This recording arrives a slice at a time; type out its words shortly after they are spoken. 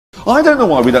I don't know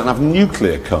why we don't have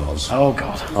nuclear cars. Oh,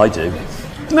 God. I do.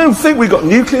 No, think we've got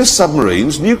nuclear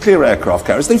submarines, nuclear aircraft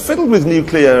carriers. They fiddled with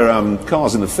nuclear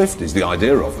cars in the 50s, the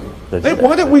idea of them. Hey,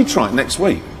 why don't we try it next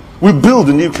week? We build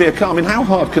a nuclear car. I mean, how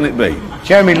hard can it be?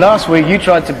 Jeremy, last week you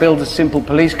tried to build a simple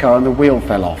police car and the wheel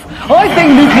fell off. I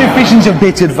think nuclear fission's a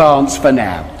bit advanced for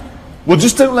now. Well,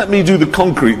 just don't let me do the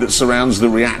concrete that surrounds the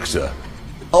reactor.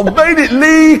 I've made it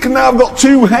leak, and now I've got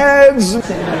two heads.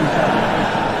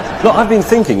 Look, I've been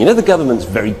thinking, you know, the government's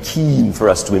very keen for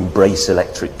us to embrace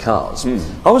electric cars.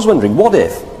 I was wondering, what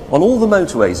if, on all the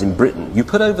motorways in Britain, you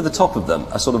put over the top of them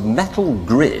a sort of metal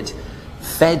grid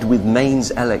fed with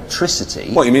mains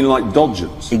electricity? What, you mean like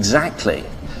Dodgers? Exactly.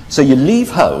 So you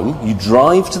leave home, you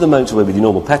drive to the motorway with your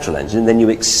normal petrol engine, then you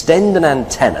extend an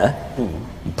antenna,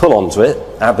 you pull onto it,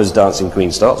 ABBA's Dancing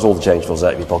Queen starts, all the change falls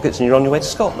out of your pockets, and you're on your way to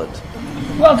Scotland.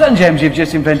 Well done, James, you've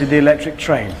just invented the electric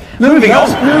train. No, moving on.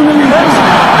 No, he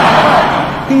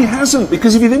hasn't. He hasn't,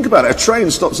 because if you think about it, a train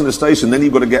stops in a station, then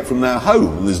you've got to get from there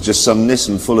home, and there's just some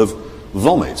Nissan full of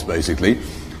vomit, basically.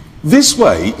 This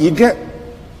way, you get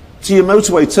to your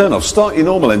motorway turn-off, start your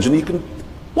normal engine, you can...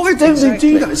 Why don't they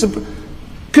do that?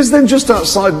 Because then just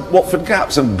outside Watford Gap,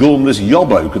 some gormless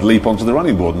yobbo could leap onto the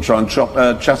running board and try and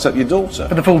chat up your daughter.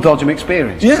 For the full Dodgem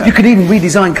experience. Yeah. You could even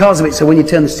redesign cars a bit so when you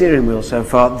turn the steering wheel so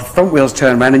far, the front wheels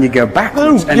turn around and you go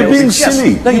backwards. No, you're being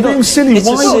silly. No, you're being silly. It's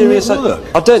Why serious. not work?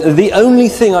 I don't. The only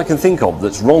thing I can think of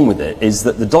that's wrong with it is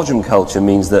that the Dodgem culture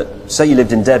means that, say you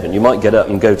lived in Devon, you might get up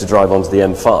and go to drive onto the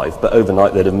M5, but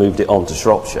overnight they'd have moved it on to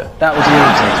Shropshire. That was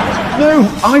irritating. No,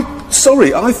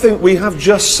 sorry, I think we have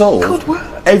just solved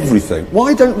everything.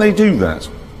 Why don't they do that?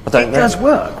 I don't know. It does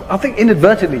work. I think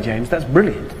inadvertently, James, that's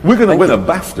brilliant. We're going to win a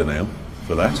BAFTA now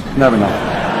for that. No, we're not.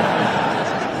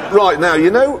 Right, now,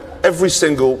 you know, every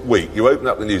single week you open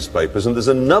up the newspapers and there's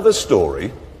another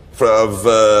story of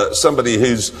somebody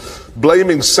who's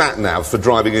blaming SatNav for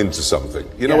driving into something.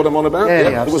 You know what I'm on about?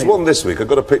 Yeah, there was one this week. I've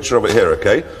got a picture of it here,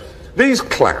 okay? These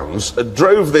clowns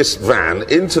drove this van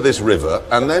into this river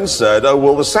and then said, oh,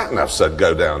 well, the SatNav said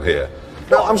go down here.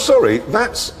 Now, I'm sorry,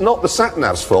 that's not the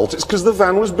SatNav's fault, it's because the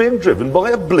van was being driven by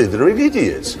a blithering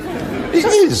idiot. It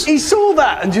is. He saw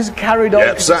that and just carried on.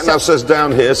 Yep, SatNav says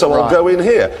down here, so I'll go in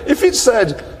here. If it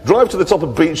said, drive to the top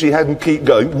of Beachy Head and keep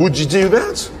going, would you do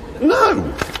that? No.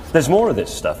 There's more of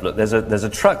this stuff. Look, there's a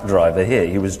truck driver here.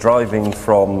 He was driving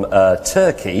from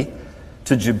Turkey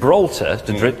to Gibraltar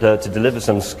to deliver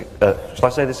some... shall I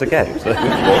say this again?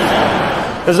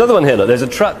 There's another one here, look, there's a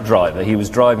truck driver. He was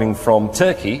driving from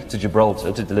Turkey to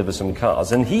Gibraltar to deliver some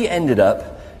cars, and he ended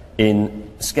up in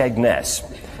Skegness.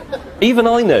 Even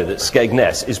I know that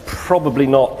Skegness is probably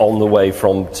not on the way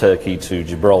from Turkey to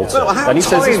Gibraltar. No, and he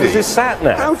says this was his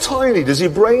sat-nav. How tiny does your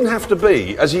brain have to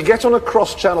be as you get on a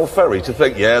cross-channel ferry to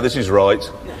think, yeah, this is right.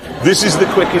 This is the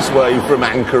quickest way from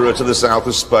Ankara to the south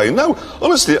of Spain. No,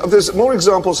 honestly, there's more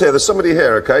examples here. There's somebody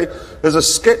here, okay? There's a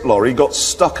skip lorry got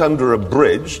stuck under a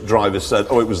bridge. Driver said,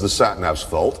 oh, it was the sat-nav's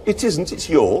fault. It isn't, it's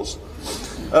yours.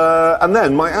 And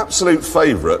then, my absolute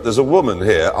favourite, there's a woman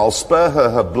here. I'll spare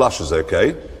her blushes,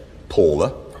 okay?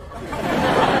 Paula.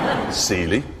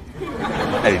 Seeley.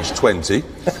 Age 20.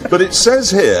 But it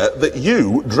says here that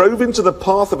you drove into the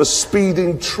path of a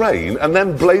speeding train and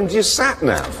then blamed your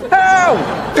sat-nav. How?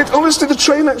 Honestly, the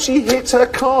train actually hit her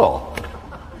car.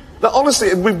 Now,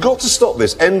 honestly, we've got to stop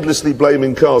this endlessly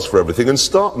blaming cars for everything and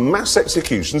start mass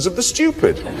executions of the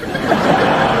stupid.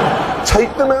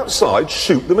 Take them outside,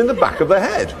 shoot them in the back of the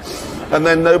head. And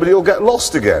then nobody will get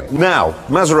lost again. Now,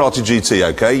 Maserati GT,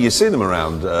 okay? You see them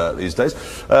around these days.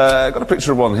 Got a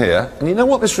picture of one here. And you know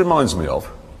what this reminds me of?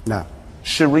 No.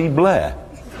 Cherie Blair.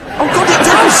 Oh, God, it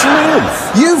does!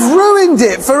 You've ruined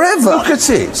it forever! Look at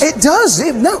it! It does!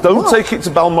 Don't take it to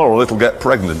Balmoral, it'll get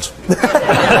pregnant.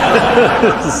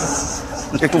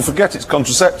 It'll forget it's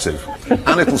contraceptive.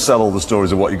 And it'll sell all the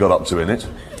stories of what you got up to in it.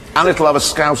 And it'll have a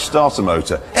Scouse starter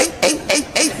motor.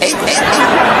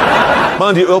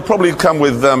 Mind you, it'll probably come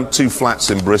with 2 flats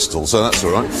in Bristol, so that's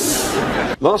all right.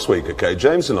 Last week, okay,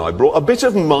 James and I brought a bit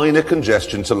of minor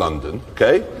congestion to London,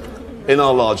 okay, in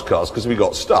our large cars because we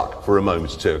got stuck for a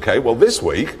moment or two, okay? Well, this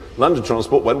week, London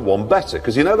Transport went one better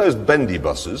because you know those bendy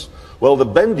buses? Well, the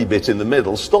bendy bit in the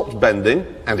middle stopped bending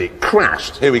and it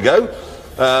crashed. Here we go.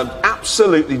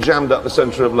 Absolutely jammed up the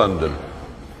centre of London.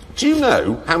 Do you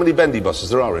know how many bendy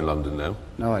buses there are in London now?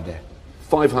 No idea.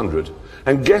 500.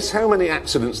 And guess how many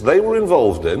accidents they were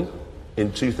involved in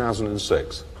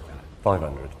 2006?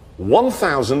 500.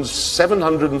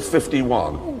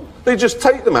 1,751. They just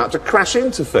take them out to crash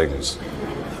into things.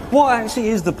 What actually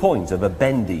is the point of a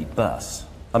bendy bus?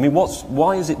 I mean,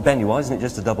 why is it Benny? Why isn't it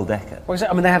just a double-decker? Well,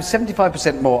 I mean, they have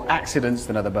 75% more accidents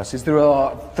than other buses. There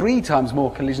are 3 times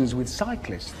more collisions with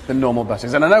cyclists than normal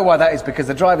buses. And I know why that is, because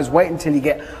the drivers wait until you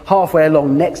get halfway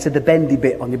along next to the bendy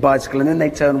bit on your bicycle, and then they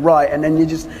turn right, and then you're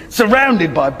just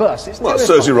surrounded by bus. Well, it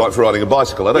serves you right for riding a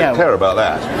bicycle. I don't care about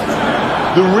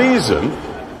that. The reason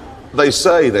they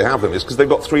say they have them is because they've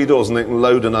got 3 doors and they can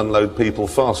load and unload people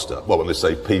faster. Well, when they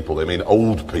say people, they mean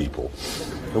old people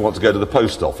who want to go to the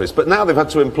post office. But now they've had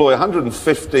to employ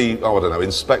 150, oh, I don't know,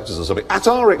 inspectors or something, at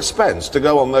our expense to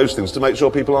go on those things to make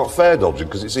sure people aren't fare dodging,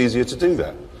 because it's easier to do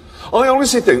that. I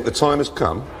honestly think the time has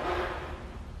come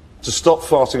to stop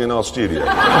farting in our studio.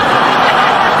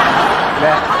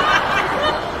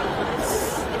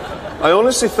 I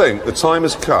honestly think the time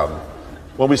has come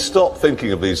when we stop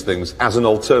thinking of these things as an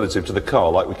alternative to the car,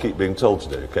 like we keep being told to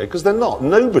do, okay? Because they're not.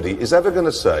 Nobody is ever going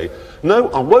to say, no,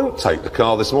 I won't take the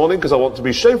car this morning because I want to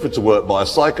be chauffeured to work by a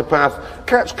psychopath,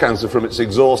 catch cancer from its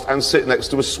exhaust, and sit next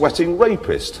to a sweating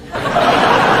rapist.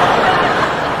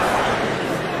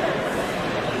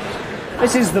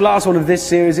 This is the last one of this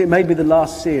series. It may be the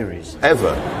last series.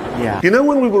 Ever. Yeah. You know,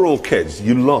 when we were all kids,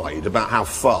 you lied about how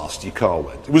fast your car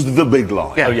went. It was the big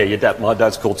lie. Yeah. Oh, yeah, my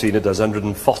dad's Cortina does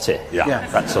 140. Yeah.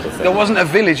 That sort of thing. There wasn't a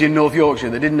village in North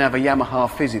Yorkshire that didn't have a Yamaha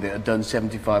Fizzy that had done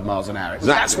 75 miles an hour.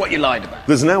 That's what you lied about.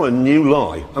 There's now a new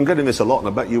lie. I'm getting this a lot, and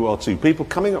I bet you are too. People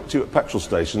coming up to you at petrol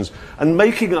stations and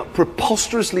making up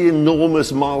preposterously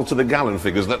enormous mile-to-the-gallon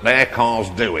figures that their car's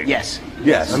doing. Yes.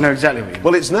 Yes. I know exactly what you mean.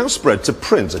 Well, it's now spread to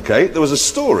print, okay? There was a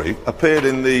story, appeared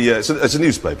in the... it's a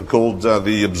newspaper called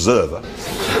The Observer.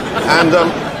 And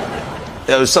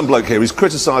there's some bloke here, he's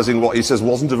criticising what he says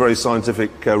wasn't a very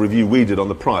scientific review we did on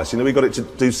the price. You know, we got it to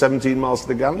do 17 miles to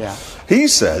the gallon? Yeah. He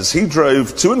says he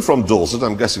drove to and from Dorset,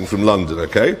 I'm guessing from London,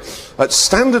 okay, at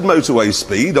standard motorway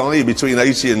speed, i.e. between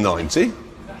 80 and 90.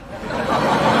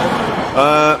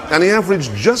 And he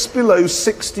averaged just below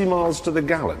 60 miles to the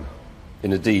gallon.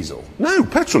 In a diesel? No,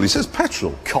 petrol. He says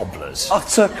petrol. Cobblers.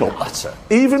 Utter.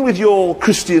 Even with your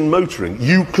Christian motoring,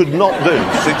 you could not do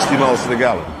 60 miles to the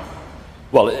gallon.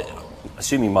 Well,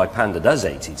 assuming my Panda does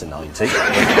 80 to 90, which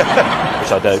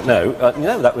I don't know,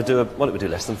 that would do it would do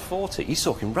less than 40. He's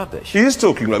talking rubbish. He is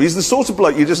talking rubbish. He's the sort of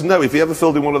bloke you just know if he ever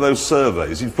filled in one of those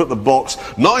surveys, he'd put the box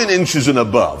 9 inches and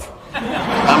above. And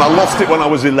I lost it when I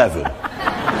was 11.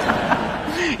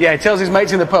 Yeah, he tells his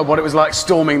mates in the pub what it was like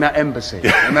storming that embassy.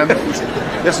 Remember?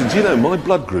 Listen, do you know, my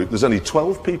blood group, there's only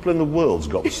 12 people in the world's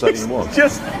got the same one.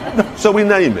 Just... So we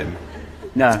name him?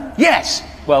 No. Yes!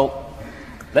 Well,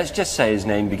 let's just say his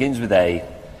name begins with A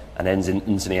and ends in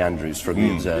Anthony Andrews from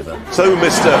The Observer. So,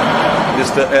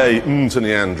 Mr. A.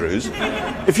 Anthony Andrews,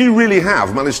 if you really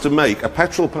have managed to make a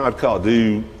petrol-powered car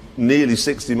do nearly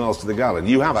 60 miles to the gallon,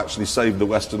 you have actually saved the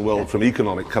Western world from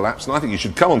economic collapse, and I think you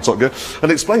should come on Top Gear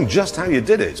and explain just how you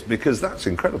did it, because that's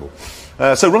incredible.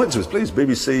 So write to us, please,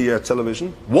 BBC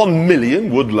Television, 1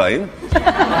 million Wood Lane,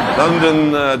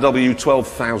 London W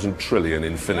 12,000 trillion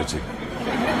Infinity.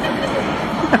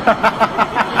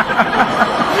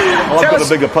 I've got a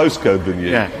bigger postcode than you.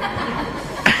 Yeah.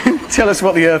 Tell us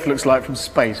what the Earth looks like from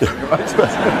space.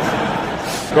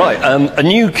 Right, a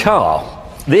new car.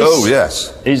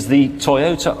 This is the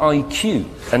Toyota IQ.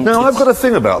 And now, I've got a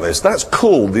thing about this. That's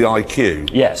called the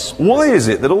IQ. Yes. Why is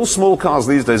it that all small cars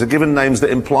these days are given names that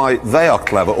imply they are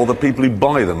clever or the people who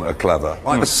buy them are clever?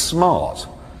 Like the smart.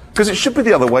 Because it should be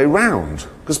the other way round.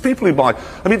 Because people who buy...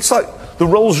 I mean, it's like the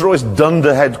Rolls-Royce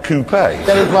Dunderhead Coupe.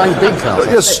 They're implying big cars.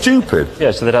 You're stupid. Yeah,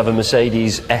 so they'd have a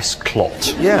Mercedes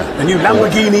S-Clot. Yeah. The new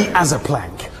Lamborghini as a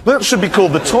plank. That should be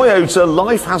called the Toyota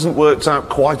Life Hasn't Worked Out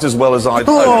Quite As Well As I'd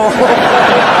hoped.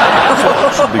 That's what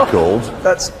that should be called.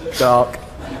 That's dark.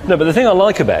 No, but the thing I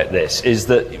like about this is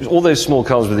that all those small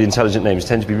cars with the intelligent names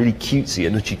tend to be really cutesy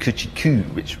and coochie-coo,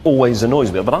 which always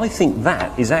annoys me. But I think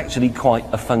that is actually quite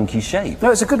a funky shape. No,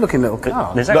 it's a good-looking little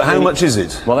car. But how much is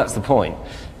it? Well, that's the point.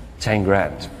 10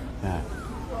 grand. Yeah.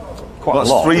 Quite Well, a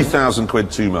lot. that's 3,000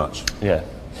 quid too much. Yeah.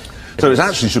 So it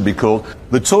actually should be called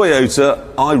the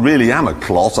Toyota I Really Am a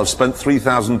Clot, I've spent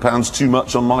 £3,000 too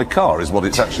much on my car, is what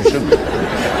it actually should be.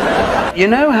 You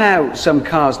know how some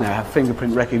cars now have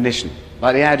fingerprint recognition?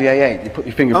 Like the Audi A8, you put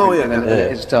your fingerprint and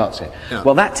then it starts it. Yeah.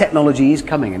 Well, that technology is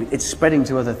coming and it's spreading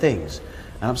to other things.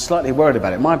 And I'm slightly worried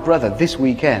about it. My brother, this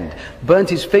weekend, burnt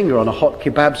his finger on a hot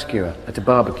kebab skewer at a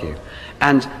barbecue.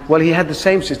 And, well, he had the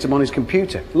same system on his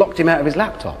computer. Locked him out of his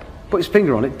laptop. Put his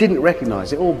finger on it, didn't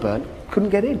recognise it, all burnt, couldn't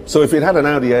get in. So if it had an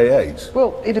Audi A8...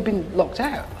 Well, it'd have been locked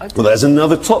out. Well, there's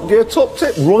another Top Gear top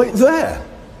tip right there.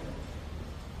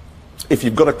 If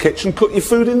you've got a kitchen, cook your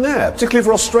food in there, particularly if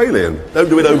you're Australian. Don't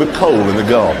do it over coal in the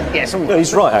garden. Yes, no,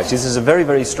 he's right, actually. This is a very,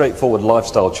 very straightforward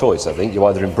lifestyle choice, I think. You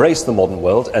either embrace the modern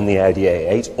world and the Audi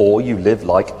A8, or you live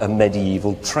like a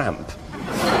medieval tramp.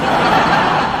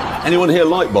 Anyone here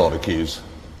like barbecues?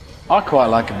 I quite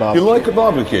like a barbecue. You like a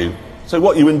barbecue? So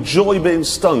what, you enjoy being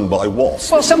stung by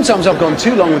wasps? Well, sometimes I've gone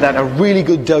too long without a really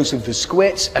good dose of the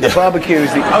squits, and a barbecue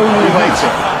is the only way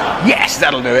to... Yes,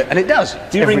 that'll do it, and it does.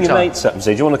 Do you ring your mates up and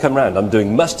say, do you want to come round? I'm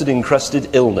doing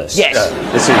mustard-encrusted illness. Yes.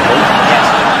 This evening.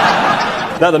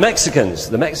 Yes. Now, the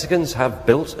Mexicans have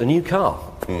built a new car.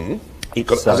 Mm-hmm.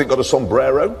 Has it got a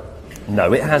sombrero?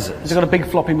 No, it hasn't. Has it got a big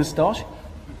floppy moustache?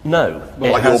 No.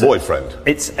 Like your boyfriend?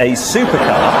 It's a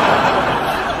supercar.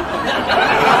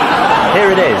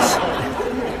 Here it is.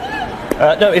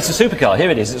 No, it's a supercar. Here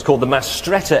it is. It's called the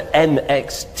Mastretta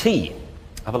MXT.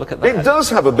 Have a look at that. It does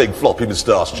have a big floppy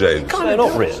moustache, James. No,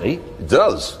 not really. It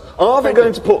does. Are they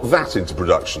going to put that into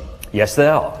production? Yes, they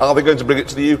are. Are they going to bring it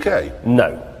to the UK?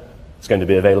 No. It's going to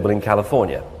be available in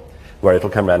California, where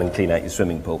it'll come round and clean out your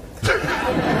swimming pool.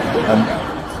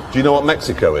 Do you know what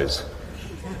Mexico is?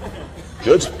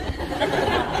 Good.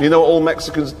 You know what all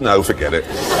Mexicans... No, forget it.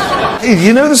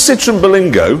 You know the Citroen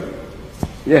Berlingo?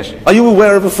 Yes. Are you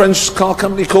aware of a French car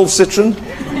company called Citroen?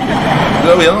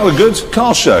 There we are, a good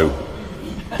car show.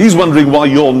 He's wondering why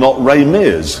you're not Ray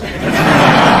Mears.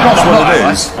 That's what it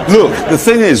is. Look, the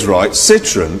thing is, right,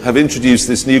 Citroen have introduced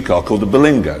this new car called the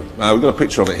Berlingo. We've got a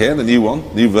picture of it here, the new one,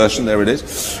 new version, there it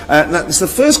is. Now, it's the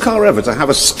first car ever to have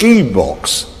a ski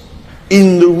box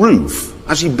in the roof,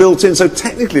 actually built in, so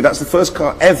technically that's the first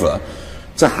car ever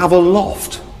to have a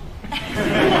loft.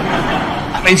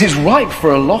 That means it's ripe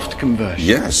for a loft conversion.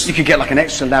 Yes. You could get like an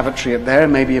extra lavatory up there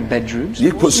and maybe a bedroom.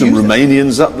 You put some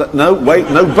Romanians up there. No, wait,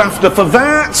 no BAFTA for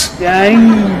that!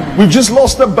 Dang. We've just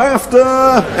lost a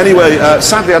BAFTA! Anyway,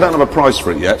 sadly I don't have a price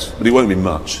for it yet, but it won't be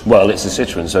much. Well, it's a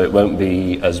Citroen, so it won't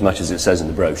be as much as it says in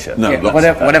the brochure. No, Yeah,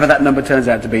 whatever that number turns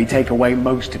out to be, take away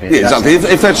most of it. Yeah, exactly.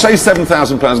 If they say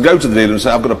 £7,000, go to the dealer and say,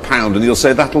 I've got £1, and he'll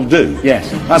say, that'll do. Yes.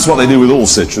 That's what they do with all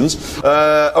Citroens.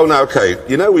 Oh, no, OK.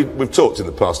 You know, we've talked in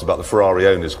the past about the Ferrari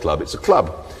Owners Club. It's a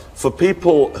club for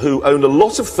people who own a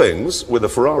lot of things with a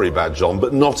Ferrari badge on,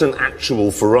 but not an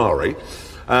actual Ferrari.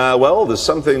 Well, there's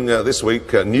something this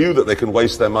week new that they can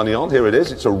waste their money on. Here it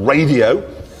is. It's a radio. Do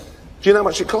you know how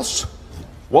much it costs?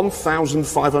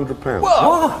 £1,500.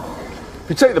 What? If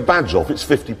you take the badge off, it's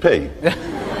 50p.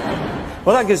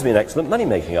 Well, that gives me an excellent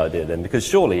money-making idea then, because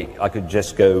surely I could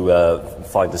just go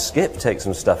find a skip, take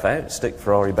some stuff out, stick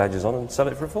Ferrari badges on and sell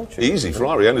it for a fortune. Easy.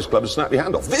 Ferrari Owners Club to snap your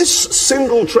hand off. This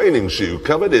single training shoe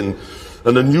covered in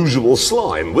an unusual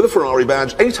slime with a Ferrari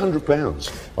badge,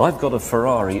 £800. I've got a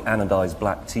Ferrari anodised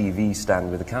black TV stand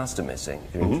with a caster missing,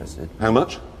 if you're interested. How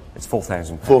much? It's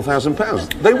 £4,000.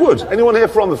 £4,000. They would. Anyone here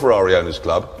from the Ferrari Owners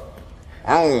Club?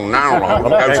 Oh, no, I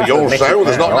wouldn't go to your show.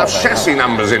 There's not enough chassis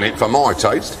numbers in it for my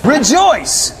taste.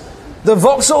 Rejoice! The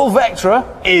Vauxhall Vectra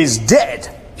is dead.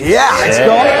 Yeah, it's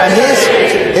gone. And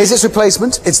here's its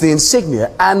replacement. It's the Insignia.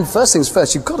 And first things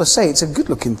first, you've got to say it's a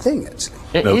good-looking thing, actually.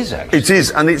 It is, actually. It is,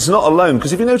 and it's not alone,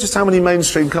 because have you noticed how many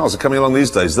mainstream cars are coming along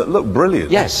these days that look brilliant?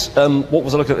 Yes. What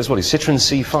was I looking at this morning? Citroen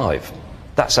C5.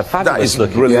 That's a fabulous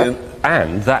looking. Brilliant. Yeah.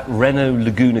 And that Renault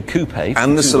Laguna Coupe.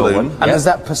 And the saloon. And there's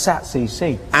that Passat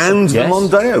CC. And the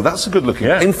Mondeo. That's a good looking.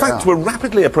 Yeah. In fact, we're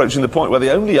rapidly approaching the point where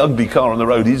the only ugly car on the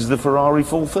road is the Ferrari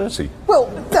 430. Well,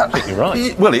 You're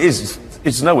right. Well, it is.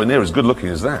 It's nowhere near as good looking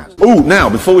as that. Oh, now,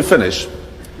 before we finish,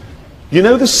 you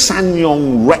know the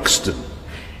Sanyong Rexton?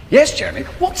 Yes, Jeremy.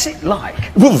 What's it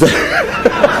like? Well,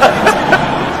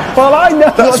 Well, I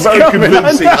know that's very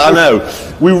convincing. I know.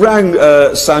 We rang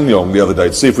Sanyong the other day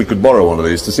to see if we could borrow one of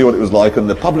these to see what it was like, and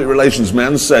the public relations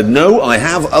man said, "No, I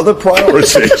have other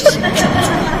priorities."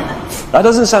 That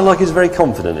doesn't sound like he's very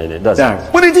confident in it, does it? No.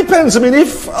 Well, it depends. I mean,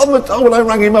 if when I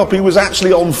rang him up, he was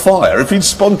actually on fire. If he'd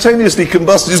spontaneously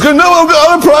combusted, he's going, "No, I've got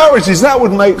other priorities." That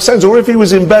would make sense. Or if he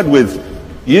was in bed with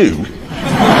you.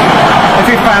 If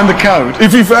he found the code.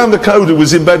 If he found the code and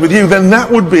was in bed with you, then that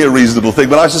would be a reasonable thing.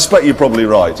 But I suspect you're probably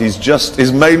right.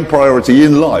 His main priority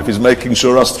in life is making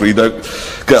sure us three don't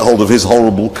get hold of his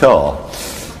horrible car.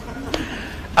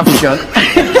 Have we done?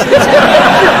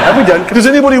 Have we done? Does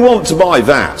anybody want to buy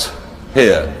that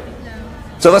here?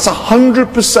 So that's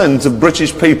 100% of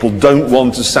British people don't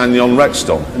want a Sanyong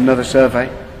Rexton. Another survey,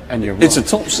 and you're wrong. It's a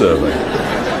top survey.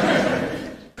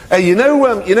 Hey, you know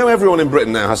everyone in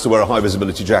Britain now has to wear a high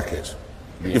visibility jacket.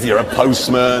 Yeah. If you're a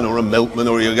postman or a milkman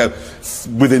or you go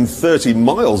within 30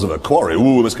 miles of a quarry,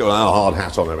 ooh, we must go with our hard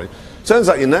hat on and everything. Turns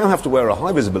out you now have to wear a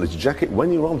high visibility jacket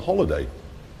when you're on holiday.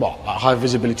 What, a high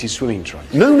visibility swimming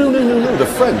trunk? No. The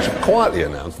French have quietly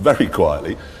announced, very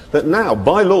quietly, that now,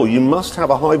 by law, you must have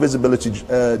a high visibility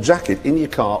jacket in your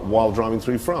car while driving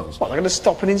through France. What, they're going to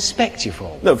stop and inspect you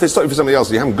for? No, if they stop you for something else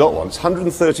and you haven't got one, it's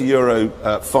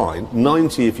 €130 fine,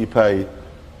 90 if you pay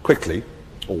quickly,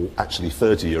 or actually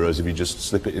 30 euros if you just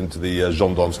slip it into the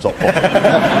gendarme's top pocket.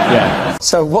 Yeah.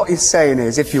 So what you're saying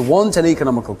is, if you want an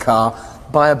economical car,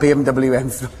 buy a BMW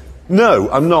M3. No,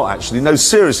 I'm not actually. No,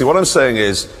 seriously, what I'm saying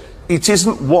is, it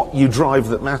isn't what you drive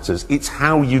that matters, it's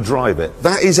how you drive it.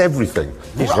 That is everything.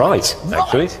 He's right,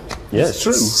 actually. Yes, it's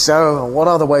true. So, what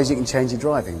are the ways you can change your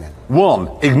driving then?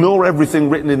 1, ignore everything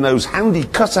written in those handy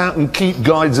cut out and keep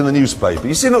guides in the newspaper.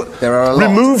 You see, look, there are a lot.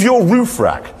 Remove your roof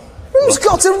rack. Who's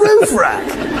got a roof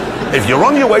rack? If you're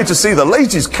on your way to see the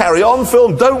latest Carry On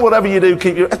film, don't whatever you do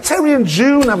keep your... Terry and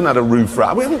June haven't had a roof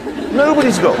rack.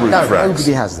 Nobody's got roof racks.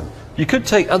 Nobody has them. You could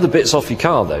take other bits off your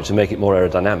car, though, to make it more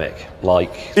aerodynamic, like...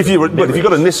 If you've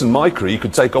got a Nissan Micra, you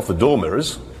could take off the door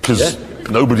mirrors, because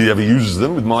nobody ever uses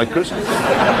them with Micras.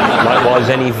 Likewise,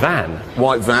 any van.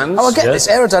 White vans. Oh, I get this.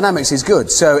 Aerodynamics is good.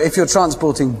 So if you're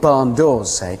transporting barn doors,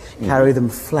 say, carry them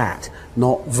flat,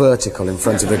 not vertical in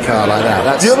front of the car like that.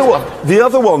 That's... The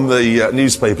other one the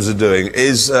newspapers are doing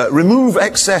is remove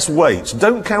excess weight.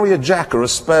 Don't carry a jack or a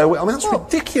spare weight. I mean, that's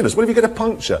ridiculous. What if you get a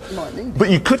puncture? You might need it. But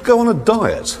you could go on a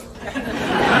diet.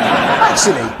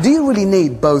 Actually, do you really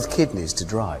need both kidneys to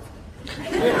drive? You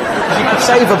can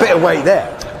save a bit of weight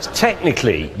there.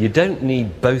 Technically, you don't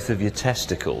need both of your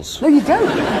testicles. No, you don't.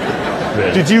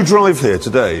 Really? Did you drive here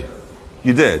today?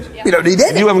 You did? Yeah. You don't need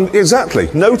any. You haven't, exactly.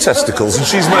 No testicles, and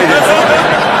she's made it.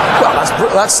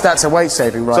 Well, that's a weight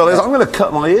saving, right? So I'm going to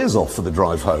cut my ears off for the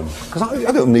drive home, because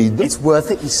I don't need them. It's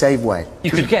worth it, you save weight. You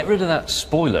could get rid of that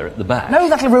spoiler at the back. No,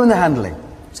 that'll ruin the handling.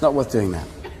 It's not worth doing that.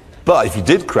 But if you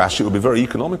did crash, it would be very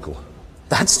economical.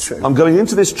 That's true. I'm going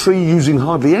into this tree using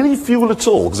hardly any fuel at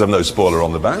all, because I've no spoiler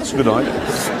on the back. It's a good idea.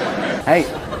 Hey,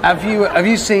 have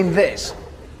you seen this?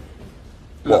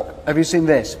 What? Look, have you seen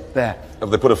this? There.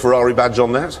 Have they put a Ferrari badge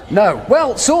on that? No.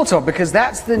 Well, sort of, because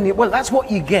that's that's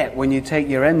what you get when you take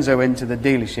your Enzo into the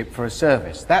dealership for a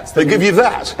service. They give you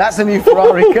that? That's the new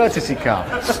Ferrari courtesy car.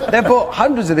 They've bought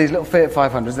hundreds of these little Fiat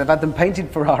 500s. They've had them painted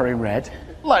Ferrari red.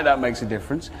 Like that makes a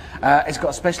difference. It's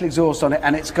got a special exhaust on it,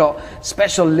 and it's got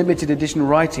special limited edition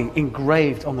writing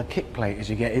engraved on the kick plate as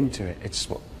you get into it. It's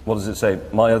what does it say?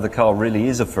 My other car really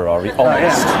is a Ferrari.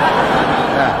 Honest.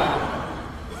 Yeah.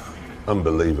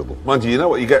 Unbelievable. Mind you, you know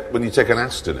what you get when you take an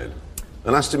Aston in?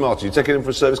 An Aston Martin, you take it in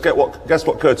for a service, guess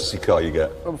what courtesy car you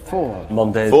get? A Ford.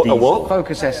 Monday's A what?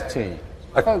 Focus ST.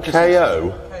 A Focus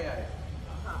KO?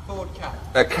 Ford Cap.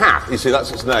 A cat. You see, that's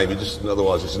its name. You just,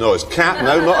 otherwise it's no, it's cat.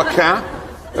 No, not a cat.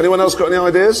 Anyone else got any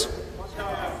ideas?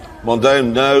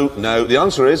 Mondane, no. The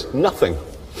answer is nothing.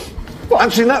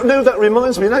 Actually, no, that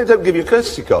reminds me. No, don't give you a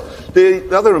courtesy car.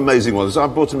 The other amazing one is I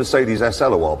bought a Mercedes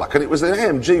SL a while back, and it was an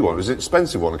AMG one. It was an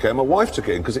expensive one. Okay, my wife took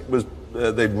it in because it was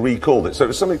they'd recalled it, so it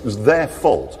was something that was their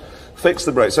fault. Fixed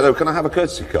the brakes. Said, "Oh, can I have a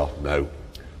courtesy car?" No.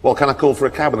 Well, can I call for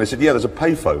a cab? And they said, "Yeah, there's a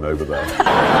payphone over there."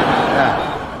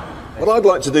 What I'd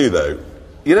like to do, though,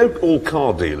 you know, all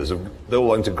car dealers they're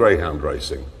all into greyhound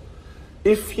racing.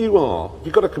 If you've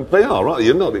got a they are, right?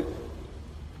 You're not.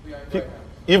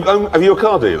 Have you a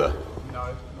car dealer?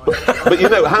 But you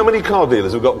know, how many car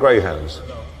dealers have got greyhounds?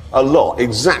 A lot,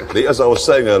 exactly, as I was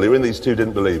saying earlier, and these two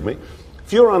didn't believe me.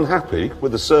 If you're unhappy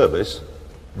with the service,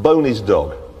 bone his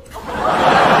dog.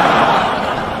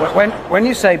 When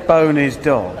you say bone his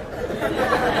dog...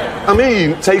 I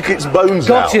mean, take its bones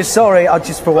out. Gotcha, sorry, I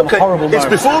just for one horrible moment. It's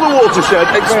before the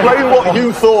watershed. Explain what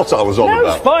you thought I was on about. No,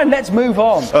 it's fine, let's move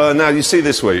on. Now, you see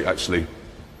this week, actually,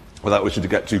 without wishing to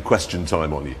get too question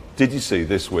time on you, did you see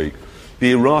this week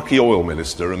the Iraqi oil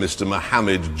minister, Mr.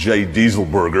 Mohammed J.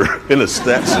 Dieselberger, in a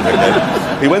Stetson,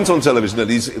 he went on television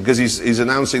because he's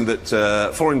announcing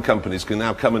that foreign companies can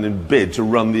now come in and bid to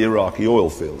run the Iraqi oil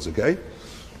fields, okay?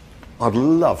 I'd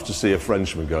love to see a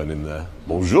Frenchman going in there.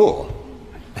 Bonjour.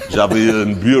 J'avais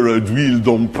un bureau d'huile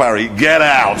dans Paris. Get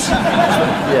out!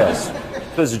 Yes.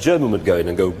 There's a German would go in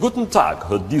and go, Guten Tag,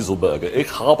 Herr Dieselberger. Ich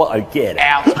habe ein Get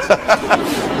out.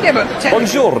 Yeah, but...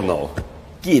 Buongiorno.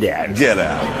 Get out. Get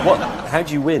out. What? How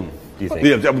do you win, do you think?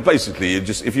 Yeah, basically,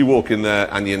 if you walk in there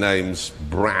and your name's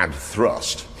Brad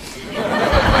Thrust,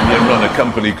 and you run a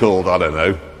company called, I don't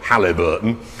know,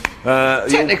 Halliburton...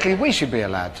 technically, we should be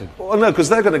allowed to. Well, no, because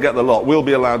they're going to get the lot. We'll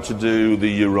be allowed to do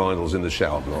the urinals in the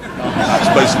shower block.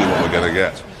 That's basically what we're going to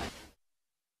get.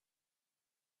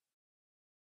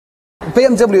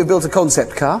 BMW have built a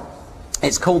concept car.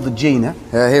 It's called the Gina.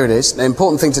 Here it is. The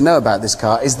important thing to know about this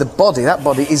car is the body. That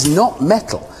body is not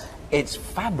metal. It's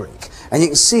fabric. And you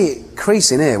can see it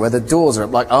creasing here where the doors are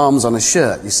up like arms on a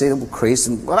shirt. You see the little crease,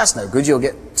 and well, that's no good. You'll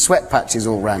get sweat patches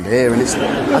all round here, and it's...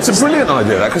 That's a brilliant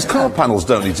idea, that, because car panels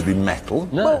don't need to be metal.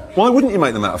 No. Well, why wouldn't you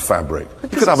make them out of fabric? You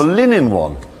could have a linen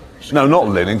one. No, not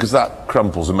linen, because that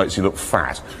crumples and makes you look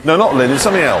fat. No, not linen,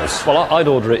 something else. Well, I'd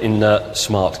order it in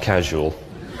smart casual.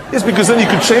 Yes, because then you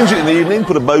could change it in the evening,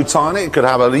 put a bow tie on it, it could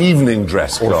have an evening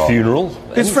dress car. Or a funeral.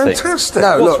 It's anything. fantastic.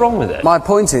 No, What's look, wrong with it? My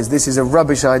point is, this is a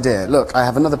rubbish idea. Look, I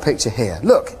have another picture here.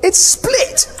 Look, it's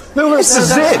split! No, that's the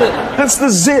zip. That's the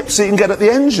zip so you can get at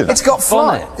the engine. It's got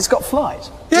flight. Bonnet. It's got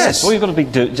flight. Yes. All you've got to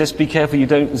do, just be careful you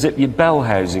don't zip your bell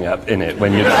housing up in it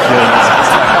when you're...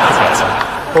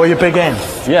 Or your big end.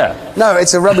 Yeah. No,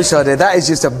 it's a rubbish idea. That is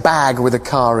just a bag with a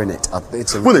car in it.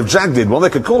 It's a... Well, if Jag did one, they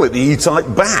could call it the E-type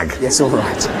bag. Yes, all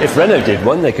right. If Renault did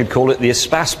one, they could call it the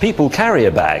Espas People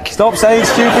Carrier Bag. Stop saying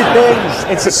stupid things.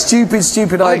 It's a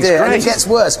stupid idea. And it gets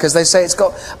worse because they say it's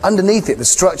got, underneath it, the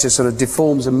structure sort of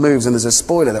deforms and moves, and there's a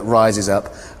spoiler that rises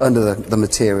up under the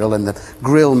material, and the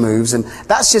grille moves, and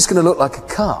that's just going to look like a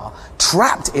car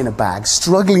trapped in a bag,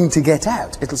 struggling to get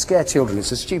out. It'll scare children.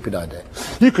 It's a stupid idea.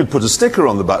 You could put a sticker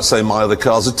on the back saying, my other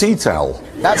car's a tea towel.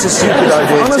 That's a stupid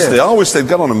idea Honestly, too. I wish they'd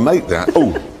gone on and make that.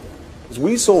 Oh,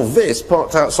 we saw this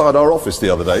parked outside our office the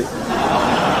other day.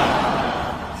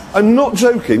 I'm not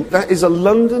joking, that is a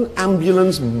London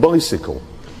ambulance bicycle.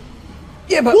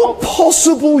 Yeah, but... What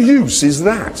possible use is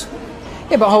that?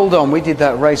 Yeah, but hold on, we did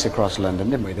that race across London,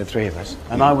 didn't we, the three of us?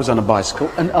 And I was on a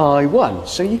bicycle, and I won,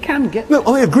 so you can get... No,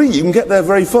 I agree, you can get there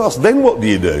very fast. Then what do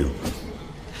you do?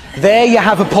 There you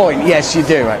have a point, yes, you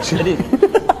do, actually.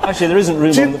 Actually, there isn't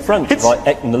room on the front to write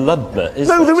Eknalubna, is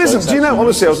No, there? there isn't. So Do you know,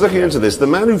 honestly, I was looking into this. The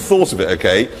man who thought of it,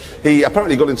 okay, he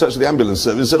apparently got in touch with the ambulance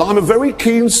service and said, I'm a very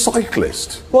keen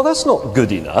cyclist. Well, that's not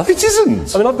good enough. It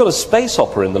isn't. I mean, I've got a space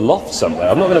opera in the loft somewhere.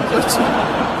 I'm not going to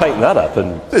paint that up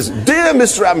and... Listen, dear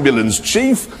Mr. Ambulance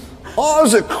Chief, I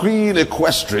was a queen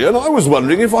equestrian. I was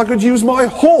wondering if I could use my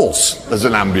horse as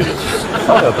an ambulance.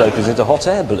 I know Blakers into hot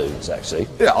air balloons, actually.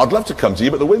 Yeah, I'd love to come to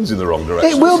you, but the wind's in the wrong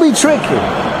direction. It will be tricky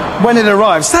when it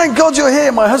arrives. Thank God you're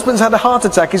here. My husband's had a heart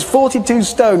attack. He's 42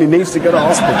 stone. He needs to go to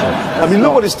hospital. I mean,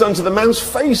 look what it's done to the man's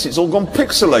face. It's all gone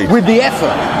pixelated. With the effort.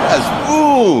 Yes.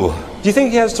 Ooh. Do you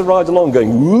think he has to ride along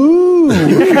going, woo?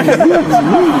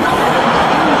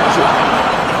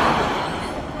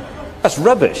 That's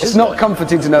rubbish. It's not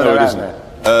comforting to know that, isn't it?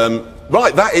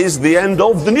 Right, that is the end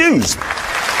of the news.